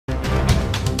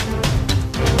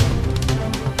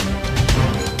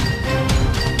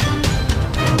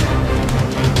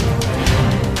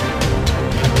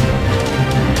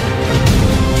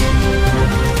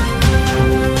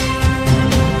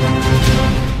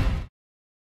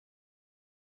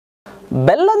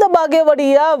ಬೆಲ್ಲದ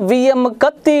ಬಾಗೇವಾಡಿಯ VM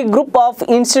Katti group of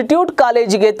institute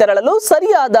ಕಾಲೇಜಿಗೆ ತೆರಳಲು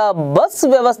ಸರಿಯಾದ ಬಸ್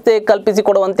ವ್ಯವಸ್ಥೆ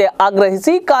ಕಲ್ಪಿಸಿಕೊಡುವಂತೆ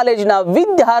ಆಗ್ರಹಿಸಿ ಕಾಲೇಜಿನ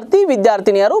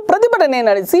ವಿದ್ಯಾರ್ಥಿನಿಯರು ಪ್ರತಿಭಟನೆ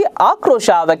ನಡೆಸಿ ಆಕ್ರೋಶ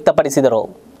ವ್ಯಕ್ತಪಡಿಸಿದರು.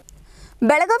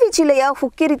 ಬೆಳಗಾವಿ ಜಿಲ್ಲೆಯ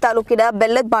ಹುಕ್ಕೇರಿ ತಾಲೂಕಿನ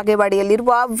ಬೆಲ್ಲದ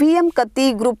ಬಾಗೇವಾಡಿಯಲ್ಲಿರುವ VM Katti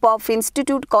group of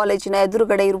institute ಕಾಲೇಜಿನ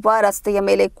ಎದುರುಗಡೆ ಇರುವ ರಸ್ತೆಯ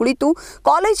ಮೇಲೆ ಕುಳಿತು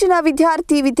ಕಾಲೇಜಿನ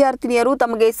ವಿದ್ಯಾರ್ಥಿನಿಯರು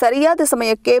ತಮಗೆ ಸರಿಯಾದ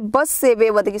ಸಮಯಕ್ಕೆ ಬಸ್ ಸೇವೆ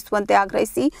ಒದಗಿಸುವಂತೆ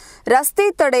ಆಗ್ರಹಿಸಿ ರಸ್ತೆ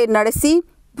ತಡೆ ನಡೆಸಿ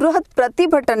ಬೃಹತ್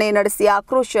ಪ್ರತಿಭಟನೆ ನಡೆಸಿ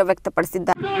ಆಕ್ರೋಶ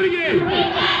ವ್ಯಕ್ತಪಡಿಸಿದ್ದಾರೆ.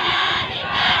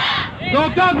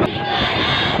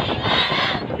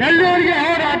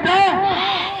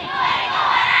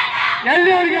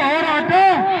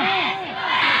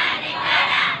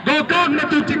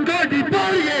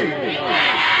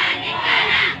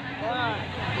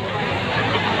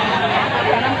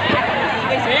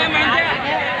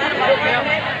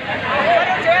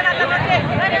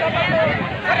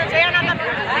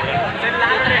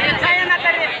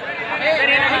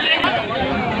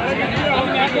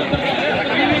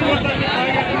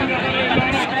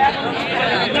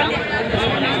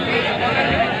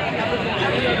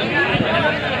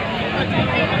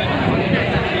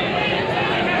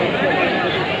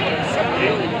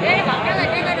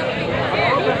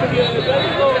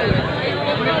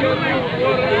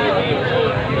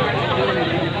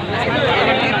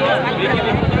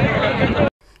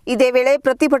 ಇದೇ ವೇಳೆ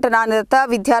ಪ್ರತಿಭಟನಾನಿರತ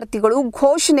ವಿದ್ಯಾರ್ಥಿಗಳು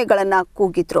ಘೋಷಣೆಗಳನ್ನು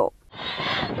ಕೂಗಿದ್ರು.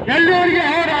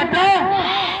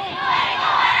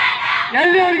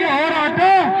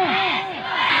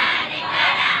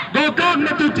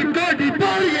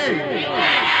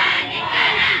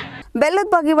 ಬೆಲ್ಲದ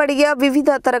ಬಾಗೇವಾಡಿಯ ವಿವಿಧ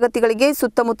ತರಗತಿಗಳಿಗೆ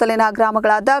ಸುತ್ತಮುತ್ತಲಿನ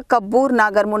ಗ್ರಾಮಗಳಾದ ಕಬ್ಬೂರ್,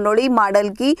 ನಾಗರಮುನ್ನೋಳಿ,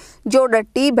 ಮಾಡಲ್ಗಿ,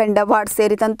 ಜೋಡಟ್ಟಿ, ಬೆಂಡವಾಡ್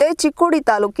ಸೇರಿದಂತೆ ಚಿಕ್ಕೋಡಿ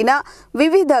ತಾಲೂಕಿನ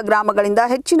ವಿವಿಧ ಗ್ರಾಮಗಳಿಂದ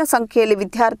ಹೆಚ್ಚಿನ ಸಂಖ್ಯೆಯಲ್ಲಿ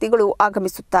ವಿದ್ಯಾರ್ಥಿಗಳು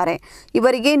ಆಗಮಿಸುತ್ತಾರೆ.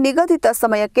 ಇವರಿಗೆ ನಿಗದಿತ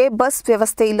ಸಮಯಕ್ಕೆ ಬಸ್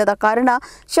ವ್ಯವಸ್ಥೆ ಇಲ್ಲದ ಕಾರಣ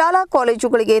ಶಾಲಾ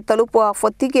ಕಾಲೇಜುಗಳಿಗೆ ತಲುಪುವ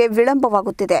ಹೊತ್ತಿಗೆ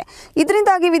ವಿಳಂಬವಾಗುತ್ತಿದೆ.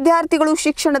 ಇದರಿಂದಾಗಿ ವಿದ್ಯಾರ್ಥಿಗಳು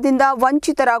ಶಿಕ್ಷಣದಿಂದ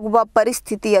ವಂಚಿತರಾಗುವ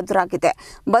ಪರಿಸ್ಥಿತಿ ಎದುರಾಗಿದೆ.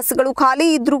 ಬಸ್ಗಳು ಖಾಲಿ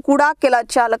ಇದ್ರೂ ಕೂಡ ಕೆಲ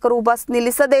ಚಾಲಕರು ಬಸ್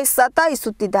ನಿಲ್ಲಿಸದೆ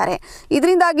ಸತಾಯಿಸುತ್ತಿದ್ದಾರೆ.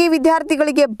 ಇದರಿಂದಾಗಿ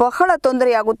ವಿದ್ಯಾರ್ಥಿಗಳಿಗೆ ಬಹಳ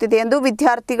ತೊಂದರೆಯಾಗುತ್ತಿದೆ ಎಂದು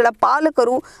ವಿದ್ಯಾರ್ಥಿಗಳ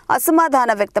ಪಾಲಕರು ಅಸಮಾಧಾನ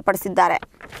ವ್ಯಕ್ತಪಡಿಸಿದ್ದಾರೆ.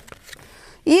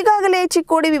 ಈಗಾಗಲೇ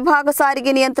ಚಿಕ್ಕೋಡಿ ವಿಭಾಗ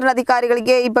ಸಾರಿಗೆ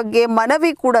ನಿಯಂತ್ರಣಾಧಿಕಾರಿಗಳಿಗೆ ಈ ಬಗ್ಗೆ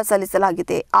ಮನವಿ ಕೂಡ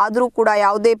ಸಲ್ಲಿಸಲಾಗಿದೆ. ಆದರೂ ಕೂಡ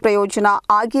ಯಾವುದೇ ಪ್ರಯೋಜನ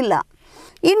ಆಗಿಲ್ಲ.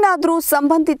 ಇನ್ನಾದರೂ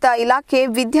ಸಂಬಂಧಿತ ಇಲಾಖೆ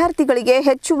ವಿದ್ಯಾರ್ಥಿಗಳಿಗೆ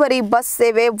ಹೆಚ್ಚುವರಿ ಬಸ್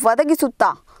ಸೇವೆ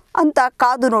ಒದಗಿಸುತ್ತಾ ಅಂತ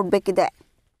ಕಾದು ನೋಡಬೇಕಿದೆ.